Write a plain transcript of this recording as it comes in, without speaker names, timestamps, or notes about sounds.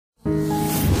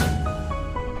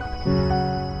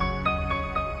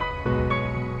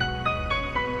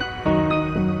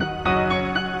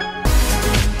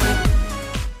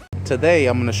Today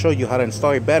I'm going to show you how to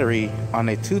install a battery on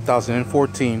a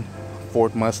 2014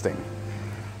 Ford Mustang.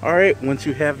 Alright, once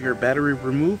you have your battery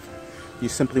removed, you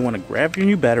simply want to grab your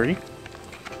new battery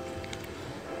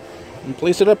and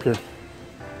place it up here.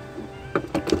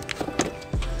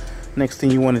 Next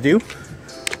thing you want to do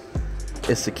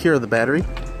is secure the battery.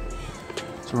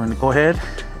 So we're going to go ahead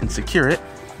and secure it.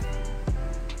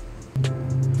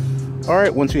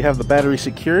 Alright, once you have the battery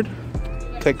secured,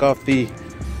 take off the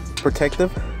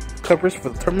protective covers for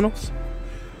the terminals.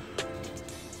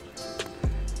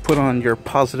 Put on your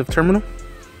positive terminal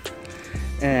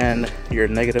and your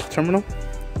negative terminal.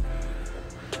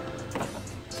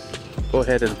 Go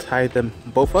ahead and tie them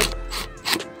both up.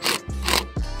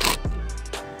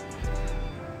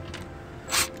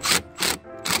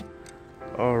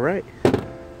 Alright.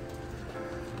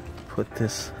 Put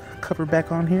this cover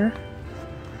back on here.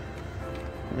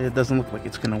 It doesn't look like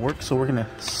it's going to work, so we're going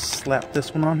to slap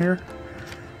this one on here.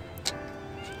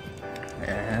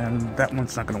 And that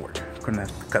one's not going to work. We're going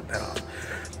to have to cut that off.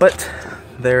 But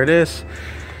there it is.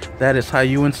 That is how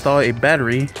you install a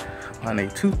battery on a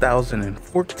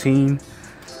 2014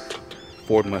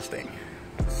 Ford Mustang.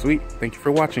 Sweet. Thank you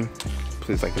for watching.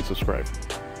 Please like and subscribe.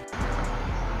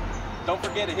 Don't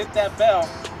forget to hit that bell.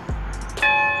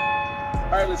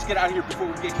 All right, let's get out of here before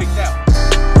we get kicked out.